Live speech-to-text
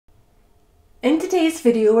In today's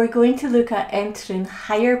video, we're going to look at entering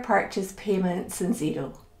hire purchase payments in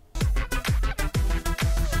Xero.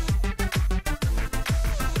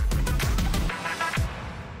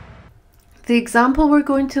 The example we're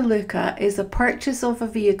going to look at is a purchase of a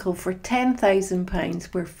vehicle for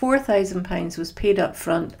 £10,000 where £4,000 was paid up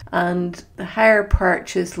front and the hire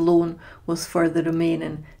purchase loan was for the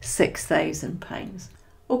remaining £6,000.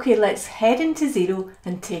 Okay, let's head into Xero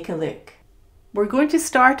and take a look. We're going to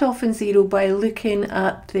start off in Xero by looking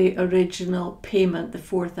at the original payment, the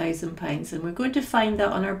 £4,000, and we're going to find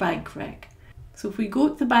that on our bank rec. So if we go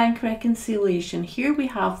to the bank reconciliation, here we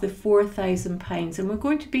have the £4,000 and we're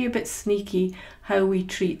going to be a bit sneaky how we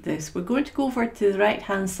treat this. We're going to go over to the right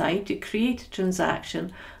hand side to create a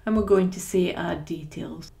transaction and we're going to say add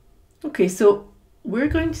details. Okay, so we're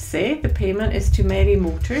going to say the payment is to Mary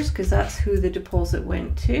Motors because that's who the deposit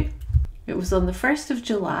went to. It was on the 1st of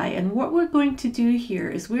July, and what we're going to do here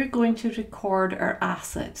is we're going to record our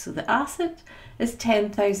asset. So the asset is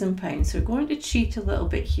 £10,000. So we're going to cheat a little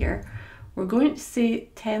bit here. We're going to say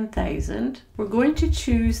 10,000. We're going to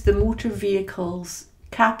choose the motor vehicles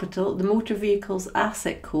capital, the motor vehicles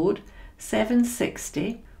asset code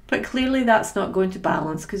 760. But clearly that's not going to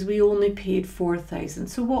balance because we only paid 4,000.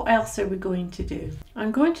 So what else are we going to do?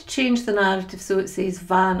 I'm going to change the narrative so it says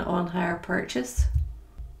van on hire purchase.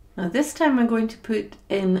 Now this time I'm going to put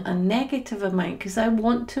in a negative amount because I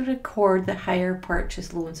want to record the hire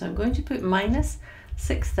purchase loan. So I'm going to put minus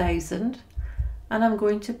 6,000 and I'm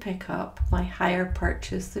going to pick up my hire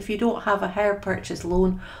purchase. If you don't have a hire purchase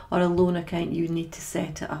loan or a loan account, you need to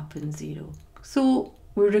set it up in Xero. So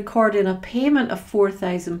we're recording a payment of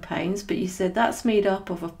 £4,000, but you said that's made up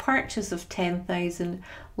of a purchase of 10,000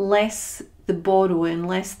 less the borrowing,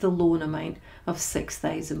 less the loan amount of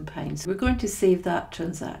 £6,000. We're going to save that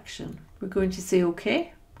transaction. We're going to say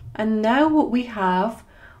OK. And now what we have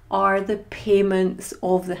are the payments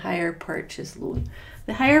of the hire purchase loan.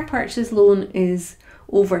 The hire purchase loan is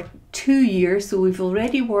over 2 years, so we've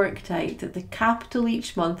already worked out that the capital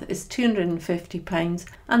each month is £250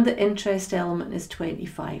 and the interest element is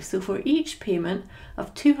 £25. So for each payment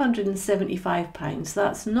of £275,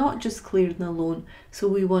 that's not just clearing the loan, so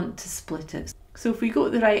we want to split it. So if we go to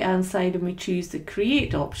the right hand side and we choose the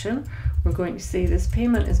create option, we're going to say this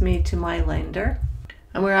payment is made to my lender,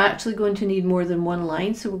 and we're actually going to need more than one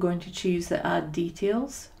line, so we're going to choose the add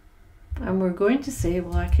details. And we're going to say,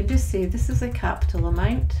 well, I can just say this is a capital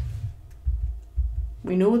amount.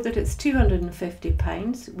 We know that it's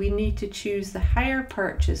 £250. We need to choose the hire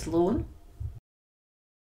purchase loan.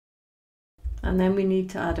 And then we need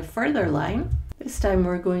to add a further line. This time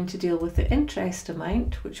we're going to deal with the interest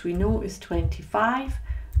amount, which we know is 25,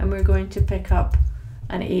 and we're going to pick up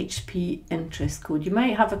an HP interest code. You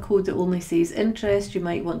might have a code that only says interest, you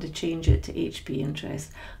might want to change it to HP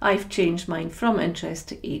interest. I've changed mine from interest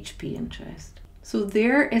to HP interest. So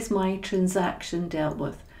there is my transaction dealt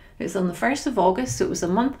with. It's on the 1st of August, so it was a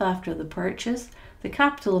month after the purchase. The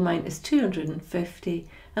capital amount is 250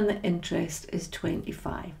 and the interest is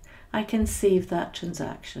 25. I can save that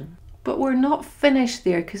transaction. But we're not finished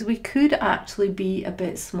there because we could actually be a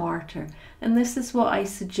bit smarter. And this is what I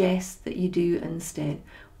suggest that you do instead.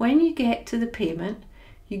 When you get to the payment,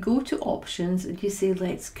 you go to options and you say,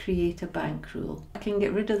 let's create a bank rule. I can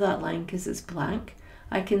get rid of that line because it's blank.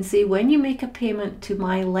 I can say when you make a payment to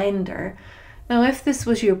my lender, now if this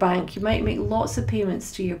was your bank, you might make lots of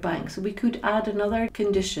payments to your bank. So we could add another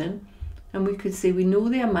condition and we could say we know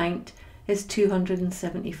the amount is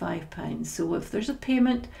 £275. So if there's a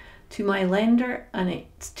payment to my lender and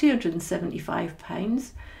it's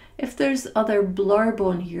 £275. If there's other blurb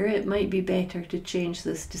on here, it might be better to change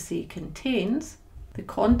this to say contains. The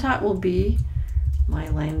contact will be my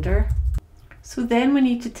lender. So then we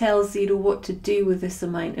need to tell Xero what to do with this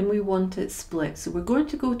amount and we want it split. So we're going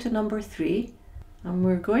to go to number 3 and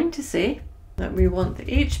we're going to say that we want the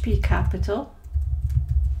HP capital,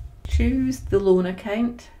 choose the loan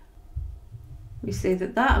account. We say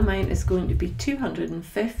that that amount is going to be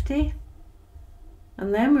 250,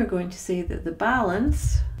 and then we're going to say that the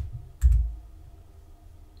balance,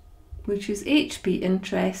 which is HP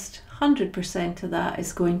interest, 100% of that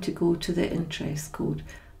is going to go to the interest code.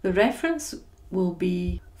 The reference will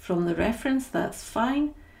be from the reference, that's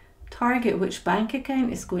fine. Target which bank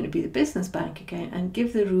account is going to be the business bank account and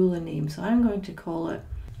give the rule a name. So I'm going to call it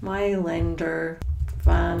my lender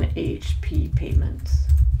van HP payments.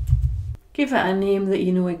 Give it a name that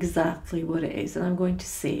you know exactly what it is, and I'm going to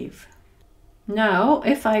save. Now,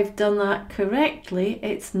 if I've done that correctly,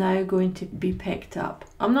 it's now going to be picked up.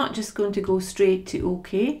 I'm not just going to go straight to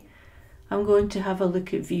OK. I'm going to have a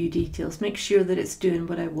look at view details, make sure that it's doing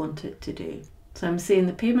what I want it to do. So I'm saying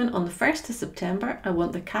the payment on the 1st of September, I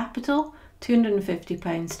want the capital,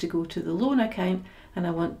 £250 to go to the loan account, and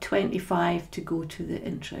I want 25 to go to the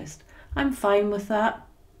interest. I'm fine with that.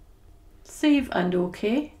 Save and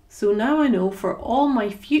OK. So now I know for all my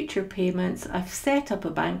future payments, I've set up a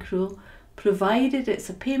bank rule, provided it's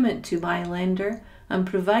a payment to my lender and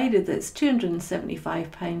provided that it's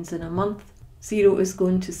 £275 in a month. Xero is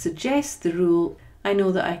going to suggest the rule. I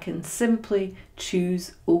know that I can simply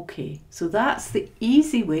choose OK. So that's the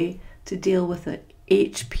easy way to deal with an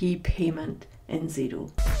HP payment in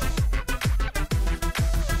Xero.